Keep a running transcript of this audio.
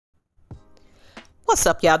What's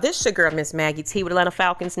up, y'all? This is your girl, Miss Maggie T with Atlanta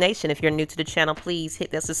Falcons Nation. If you're new to the channel, please hit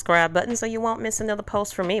that subscribe button so you won't miss another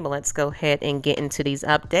post from me. But let's go ahead and get into these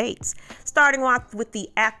updates. Starting off with the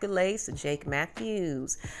accolades to Jake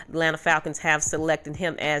Matthews. Atlanta Falcons have selected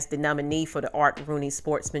him as the nominee for the Art Rooney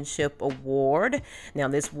Sportsmanship Award. Now,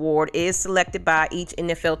 this award is selected by each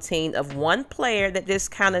NFL team of one player that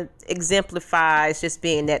just kind of exemplifies just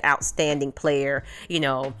being that outstanding player. You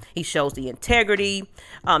know, he shows the integrity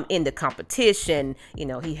in the competition. You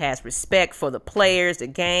know, he has respect for the players, the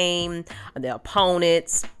game, the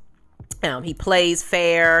opponents. He plays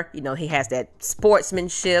fair. You know, he has that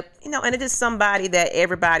sportsmanship, you know, and it is somebody that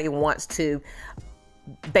everybody wants to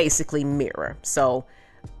basically mirror. So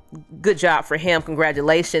good job for him.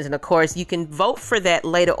 Congratulations. And of course, you can vote for that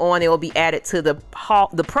later on. It will be added to the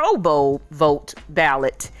Pro Bowl vote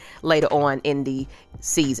ballot later on in the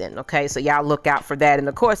season. Okay, so y'all look out for that. And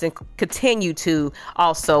of course, and continue to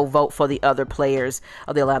also vote for the other players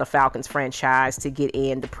of the Atlanta Falcons franchise to get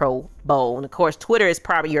in the Pro Bowl. And of course, Twitter is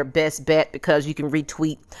probably your best bet because you can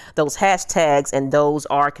retweet those hashtags and those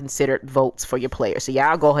are considered votes for your players. So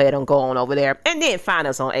y'all go ahead and go on over there and then find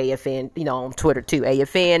us on AFN, you know, on Twitter too,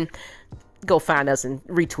 AFN. Go find us and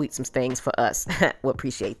retweet some things for us. We'll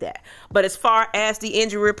appreciate that. But as far as the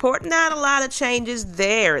injury report, not a lot of changes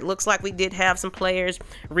there. It looks like we did have some players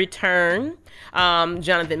return.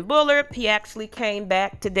 Jonathan Bullard, he actually came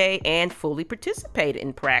back today and fully participated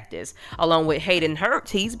in practice, along with Hayden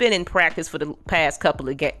Hurst. He's been in practice for the past couple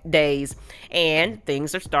of days, and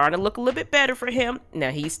things are starting to look a little bit better for him. Now,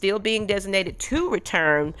 he's still being designated to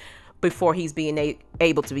return before he's being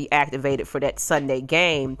able to be activated for that Sunday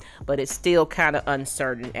game, but it's still kind of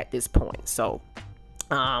uncertain at this point. So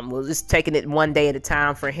we're just taking it one day at a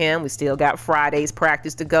time for him. We still got Friday's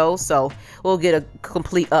practice to go, so we'll get a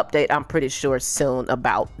complete update, I'm pretty sure, soon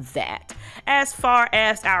about that. As far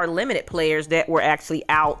as our limited players that were actually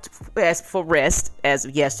out as for rest as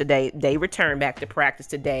of yesterday, they returned back to practice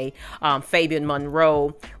today. Fabian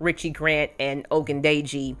Monroe, Richie Grant, and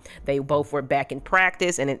Ogundeji, they both were back in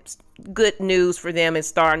practice, and it's good news for them. It's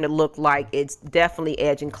starting to look like it's definitely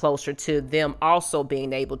edging closer to them also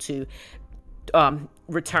being able to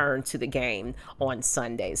return to the game on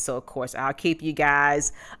Sunday. So of course I'll keep you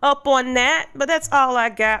guys up on that, but that's all I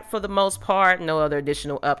got for the most part. No other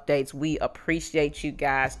additional updates. We appreciate you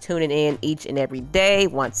guys tuning in each and every day.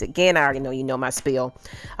 Once again, I already know you know my spiel.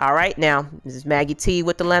 All right, now this is Maggie T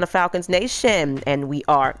with the Atlanta Falcons Nation, and we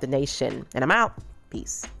are the nation, and I'm out.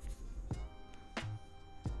 Peace.